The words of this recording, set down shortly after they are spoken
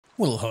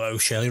Well, hello,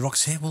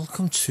 shirlierox here.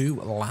 Welcome to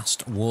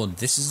Last Wood.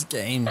 This is a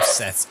game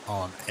set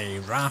on a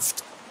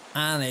raft,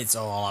 and it's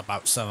all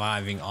about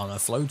surviving on a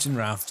floating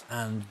raft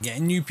and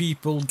getting new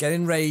people,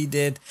 getting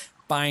raided,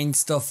 buying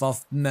stuff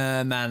off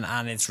mermen,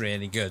 and it's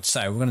really good.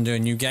 So we're going to do a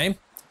new game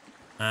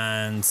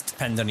and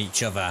depend on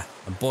each other.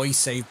 A boy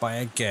saved by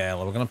a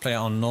girl. We're going to play it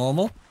on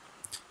normal.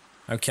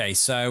 Okay,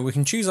 so we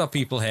can choose our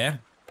people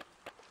here.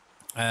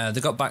 They've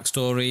got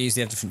backstories,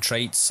 they have different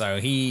traits. So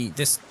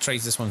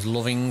this one's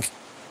loving,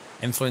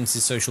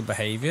 influences social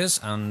behaviours,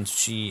 and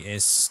she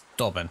is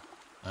stubborn.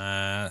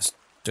 Let's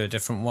do a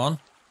different one.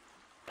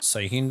 So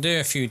you can do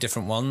a few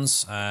different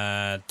ones.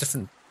 Okay,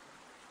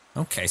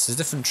 so there's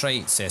different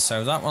traits here.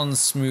 So that one's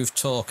smooth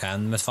talker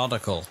and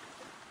methodical.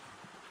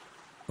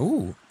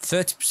 Ooh,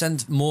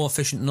 30% more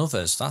efficient than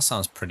others. That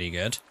sounds pretty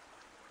good.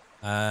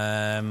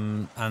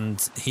 And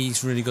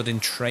he's really good in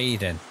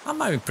trading. That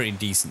might be pretty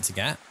decent to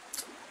get.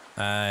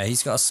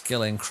 He's got a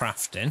skill in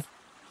crafting.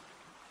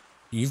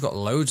 You've got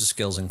loads of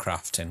skills in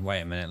crafting.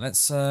 Wait a minute.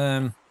 Let's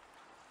have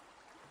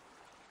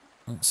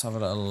a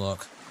little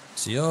look.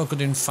 So you're good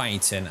in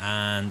fighting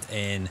and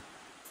in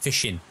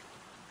fishing.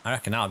 I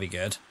reckon that'll be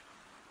good.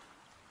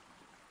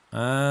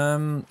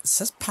 It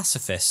says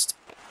pacifist.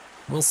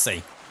 We'll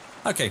see.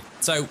 Okay,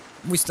 so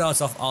we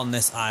start off on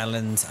this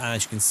island, and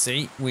as you can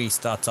see, we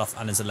start off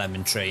and there's a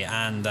lemon tree,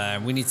 and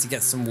we need to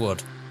get some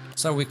wood.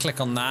 So we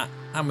click on that,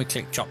 and we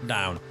click chop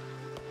down,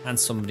 and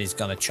somebody's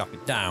gonna chop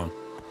it down.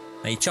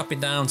 Now you chop it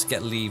down to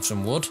get leaves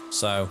and wood.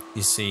 So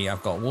you see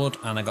I've got wood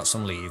and I got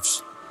some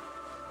leaves.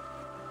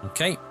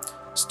 Okay,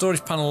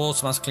 storage panel will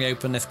automatically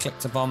open if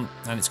clicked upon,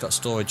 and it's got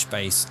storage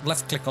space.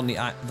 Left click on the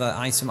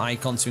item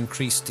icon to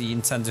increase the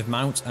intended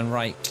amount, and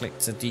right click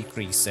to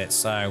decrease it.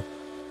 So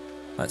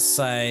let's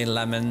say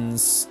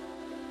lemons.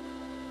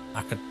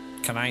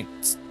 Can I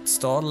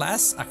store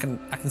less? I can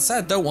say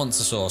I don't want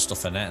to store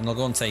stuff in it and I'll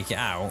go and take it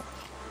out,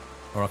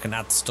 or I can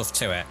add stuff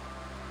to it.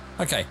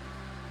 Okay.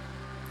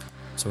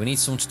 So we need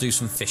someone to do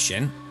some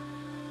fishing.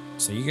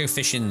 So you go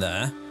fishing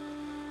there.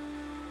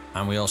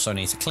 And we also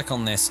need to click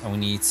on this, and we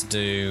need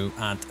to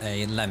add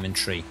a lemon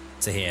tree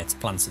to here to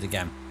plant it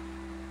again.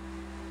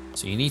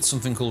 So you need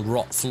something called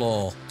rot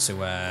floor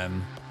to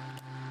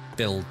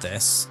build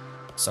this.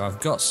 So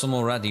I've got some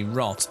already.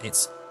 Rot,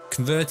 it's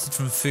converted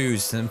from food.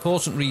 It's an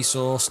important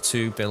resource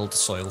to build the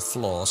soil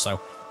floor.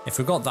 So if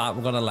we've got that,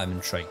 we've got a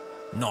lemon tree.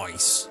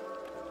 Nice.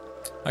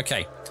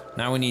 Okay,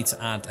 now we need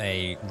to add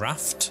a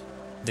raft.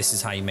 This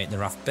is how you make the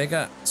raft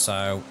bigger.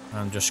 So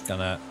I'm just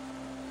gonna...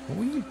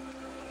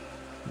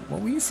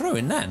 What were you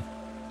throwing then?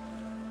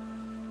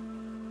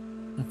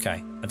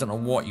 Okay, I don't know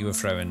what you were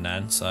throwing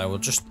then, so we'll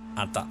just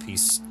add that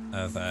piece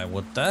of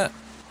wood there.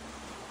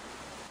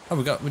 Oh,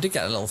 we did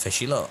get a little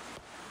fishy, look.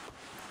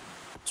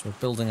 So we're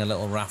building a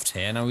little raft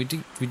here. Now we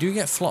do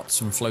get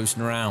flotsam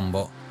floating around,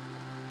 but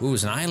ooh,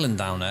 there's an island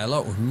down there,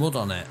 look, with mud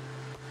on it.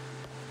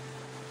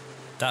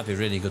 That'd be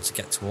really good to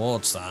get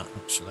towards that,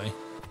 actually.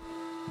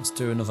 Let's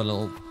do another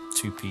little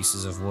 2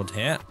 pieces of wood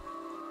here.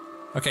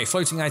 Okay,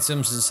 floating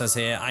items, as it says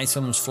here,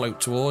 items float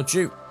towards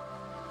you.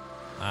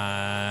 You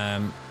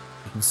can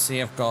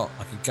see I've got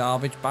like a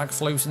garbage bag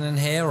floating in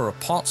here, or a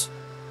pot.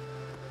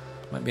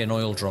 Might be an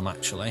oil drum,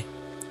 actually.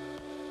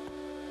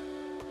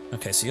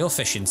 Okay, so you're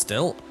fishing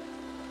still.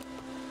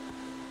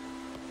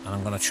 And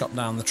I'm going to chop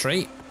down the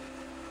tree.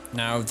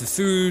 Now, the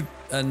food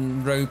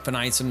and rope and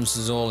items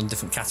is all in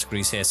different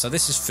categories here. So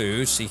this is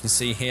food, so you can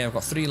see here I've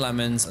got 3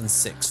 lemons and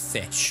 6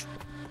 fish.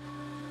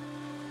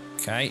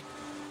 Okay,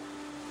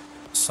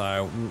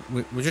 so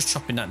we're just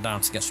chopping that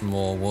down to get some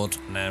more wood,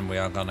 and then we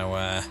are going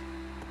to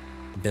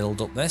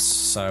build up this.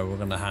 So we're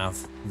going to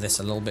have this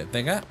a little bit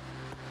bigger.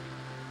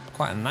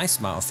 Quite a nice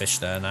amount of fish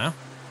there now.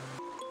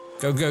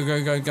 Go, go,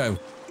 go, go, go.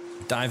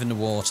 Dive in the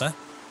water.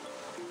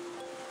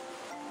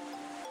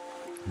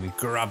 We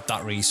grab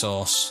that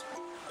resource,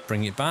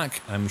 bring it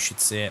back, and we should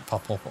see it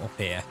pop up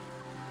here.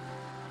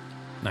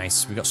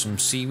 Nice, we got some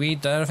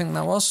seaweed there, I think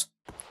that was.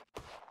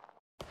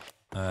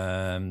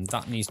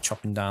 That needs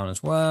chopping down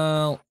as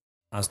well,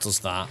 as does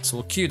that. So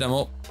we'll queue them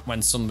up.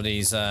 When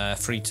somebody's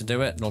free to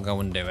do it, they'll go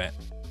and do it.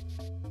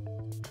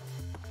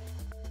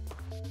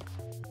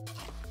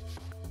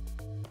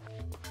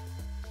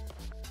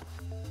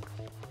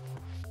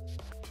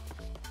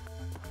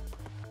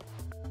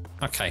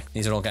 Okay,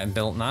 these are all getting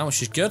built now,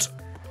 which is good.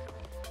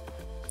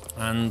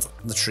 And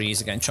the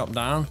trees are getting chopped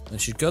down,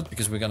 which is good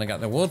because we're going to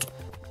get the wood.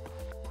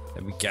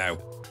 There we go.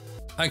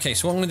 Okay,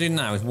 so what I'm going to do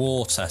now is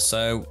water.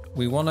 So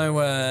we want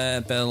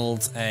to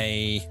build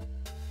a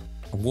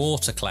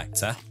water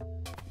collector,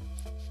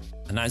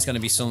 and that is going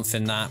to be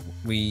something that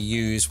we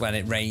use when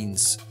it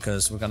rains,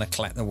 because we're going to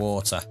collect the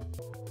water.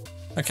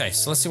 Okay,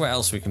 so let's see what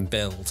else we can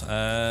build.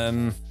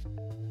 Got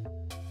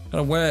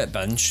a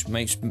workbench,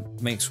 makes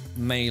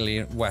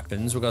melee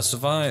weapons. We've got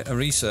a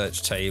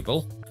research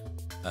table,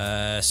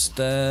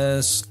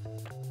 stairs.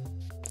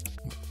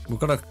 We've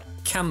got a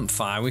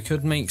campfire. We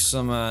could make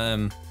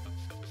some.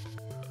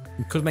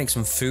 We could make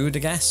some food, I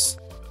guess.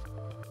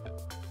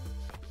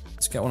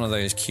 Let's get one of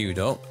those queued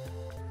up.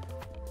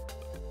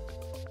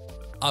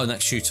 Oh,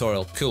 next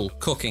tutorial. Cool.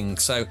 Cooking.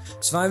 So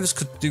survivors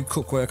could do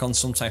cook work on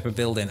some type of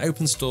building.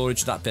 Open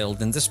storage of that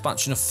building.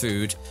 Dispatch enough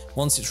food.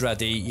 Once it's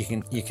ready, you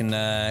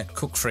can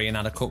cook free and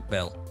add a cook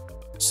bill.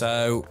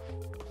 So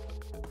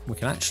we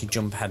can actually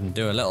jump ahead and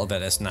do a little bit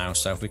of this now.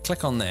 So if we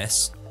click on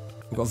this,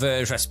 we've got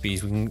various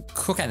recipes. We can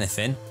cook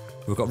anything.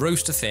 We've got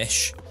roast a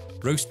fish,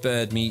 roast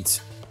bird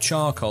meat,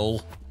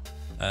 charcoal,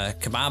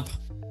 kebab,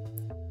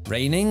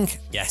 raining.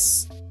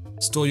 Yes.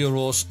 Store your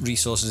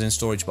resources in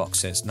storage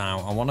boxes. Now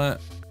I want to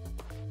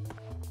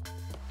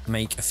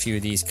make a few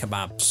of these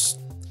kebabs.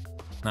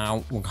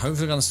 Now we're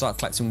hopefully going to start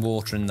collecting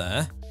water in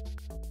there,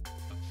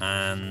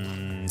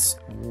 and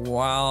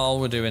while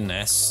we're doing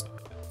this,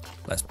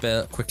 let's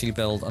quickly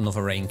build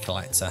another rain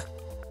collector,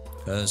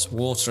 because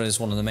water is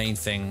one of the main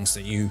things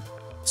that you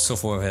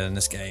suffer with in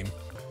this game.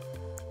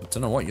 I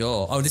don't know what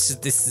you're... Oh, this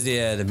is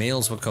the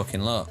meals we're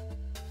cooking. Look,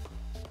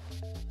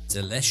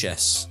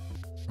 delicious.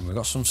 And we've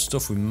got some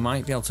stuff. We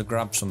might be able to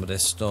grab some of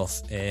this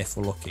stuff if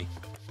we're lucky.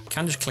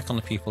 Can just click on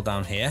the people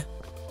down here.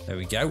 There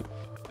we go.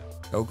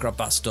 Go grab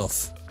that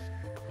stuff.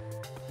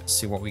 Let's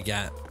see what we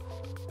get.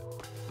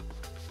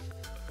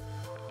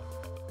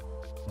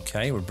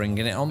 Okay, we're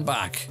bringing it on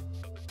back.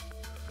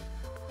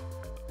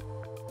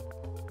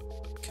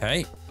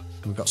 Okay,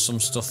 we've got some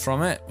stuff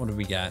from it. What do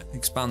we get?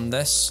 Expand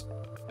this.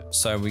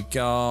 So we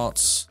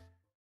got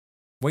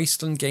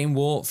Wasteland Game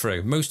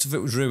Walkthrough. Most of it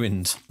was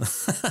ruined.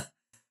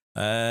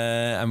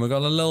 And we've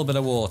got a little bit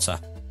of water.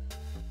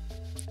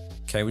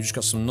 Okay, we just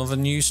got some other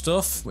new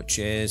stuff, which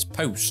is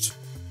post.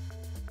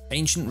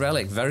 Ancient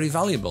relic, very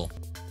valuable.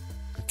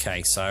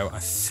 Okay, so I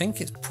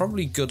think it's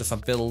probably good if I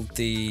build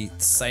the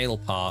sail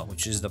part,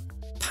 which is the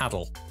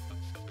paddle.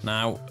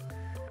 Now,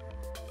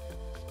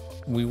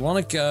 we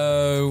want to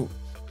go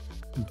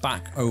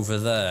back over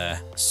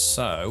there,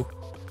 so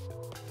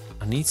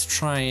I need to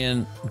try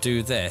and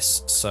do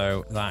this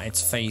so that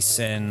it's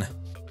facing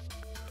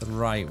the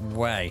right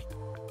way.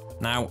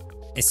 Now,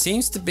 it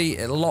seems to be,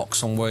 it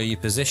locks on where you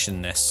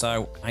position this,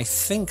 so I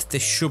think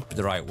this should be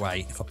the right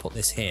way if I put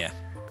this here.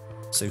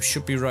 So we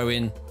should be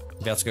rowing,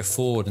 be able to go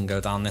forward and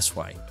go down this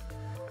way.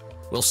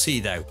 We'll see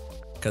though,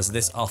 because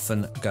this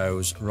often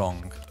goes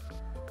wrong.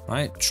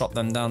 Right, chop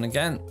them down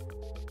again,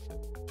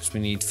 because we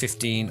need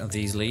 15 of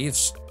these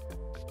leaves.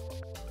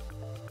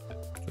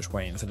 Just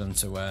waiting for them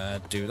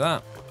to do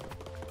that.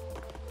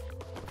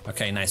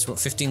 Okay, nice. We've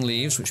got 15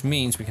 leaves, which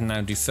means we can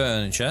now do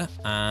furniture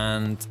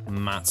and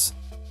mats.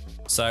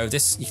 So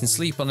this, you can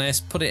sleep on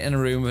this, put it in a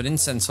room with an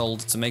incense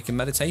holder to make a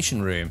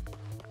meditation room.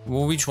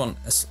 Well, we just want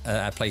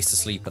a place to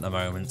sleep at the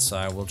moment,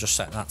 so we'll just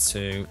set that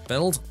to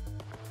build.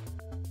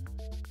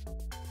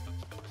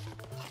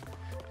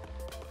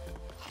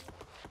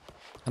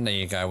 And there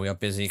you go, we are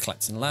busy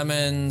collecting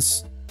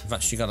lemons. We've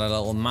actually got a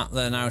little mat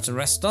there now to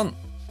rest on.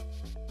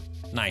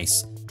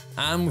 Nice.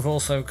 And we've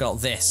also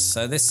got this.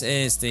 So this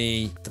is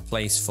the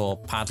place for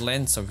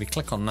paddling. So if we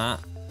click on that,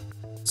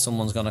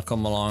 someone's going to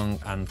come along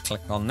and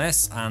click on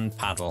this and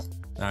paddle.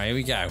 Now here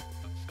we go.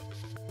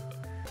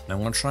 Now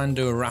I'm going to try and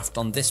do a raft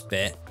on this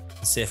bit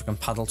and see if I can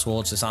paddle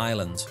towards this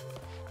island.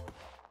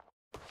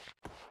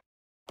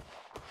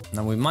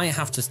 Now we might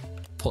have to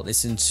put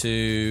this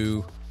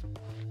into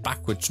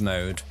backwards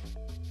mode,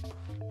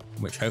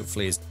 which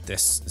hopefully is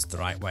the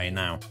right way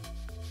now.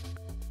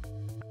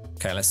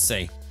 Okay, let's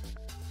see.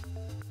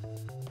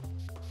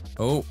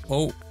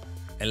 Oh,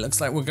 it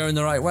looks like we're going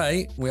the right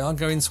way. We are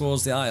going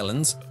towards the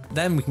island.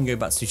 Then we can go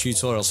back to the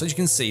tutorial. So as you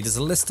can see, there's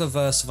a list of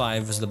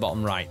survivors at the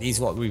bottom right. These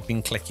are what we've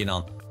been clicking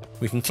on.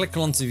 We can click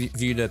on to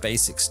view the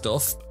basic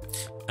stuff,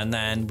 and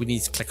then we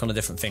need to click on the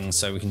different things.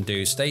 So we can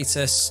do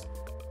status.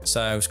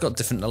 So it's got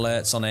different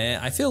alerts on here.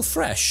 I feel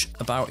fresh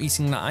about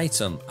eating that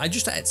item. I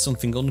just ate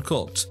something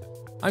uncooked.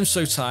 I'm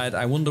so tired.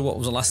 I wonder what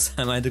was the last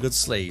time I had a good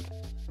sleep.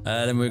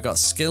 Then we've got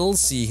skills.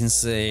 So you can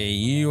see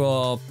you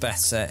are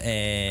better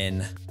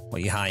in,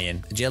 what are you high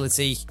in?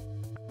 Agility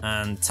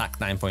and TAC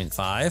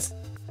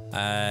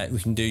 9.5. We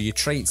can do your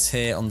traits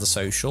here on the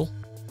social.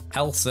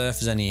 Health if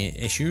there's any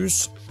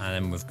issues. And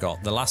then we've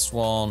got the last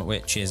one,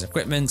 which is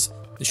equipment.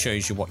 That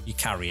shows you what you're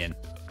carrying.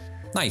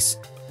 Nice.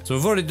 So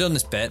we've already done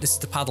this bit. This is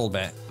the paddle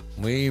bit.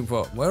 We're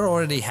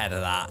already ahead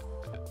of that.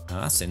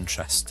 Now that's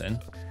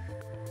interesting.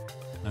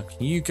 Now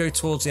can you go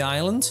towards the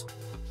island?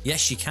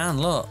 Yes, you can.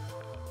 Look.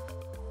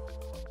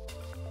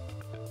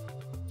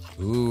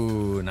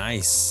 Ooh,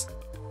 nice.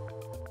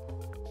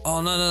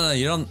 Oh no!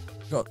 You don't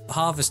got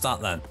harvest that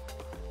then.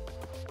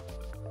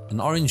 An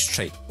orange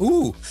trait.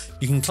 Ooh,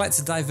 you can collect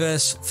a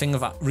diverse thing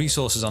of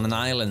resources on an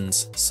island.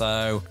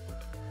 So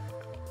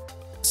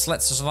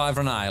select to survive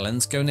on an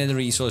island, go near the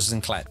resources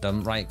and collect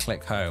them, right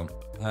click home.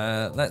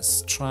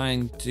 Let's try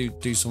and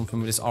do something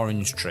with this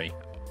orange tree.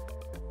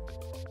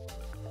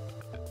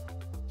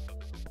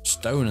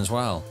 Stone as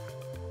well.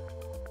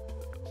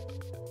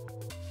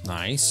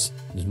 Nice.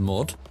 There's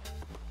mud.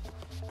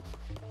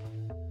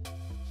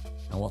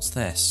 Now what's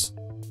this?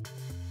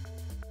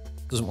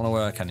 Doesn't want to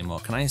work anymore.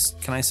 Can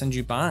I send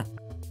you back?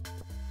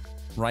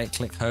 Right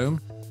click home.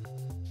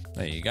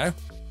 There you go.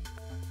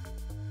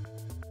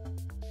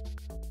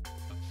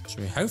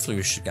 So hopefully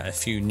we should get a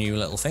few new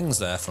little things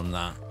there from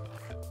that.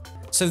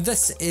 So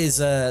this is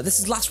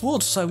last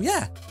wood. So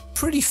yeah,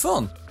 pretty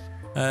fun.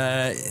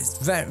 It's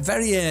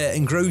very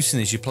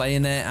engrossing as you're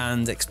playing it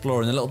and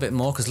exploring a little bit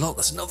more, because look,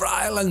 there's another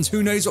island.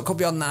 Who knows what could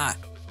be on that?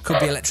 Could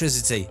be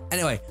electricity.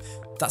 Anyway,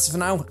 that's it for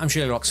now. I'm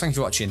shirlierox. Thank you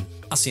for watching.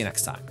 I'll see you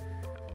next time.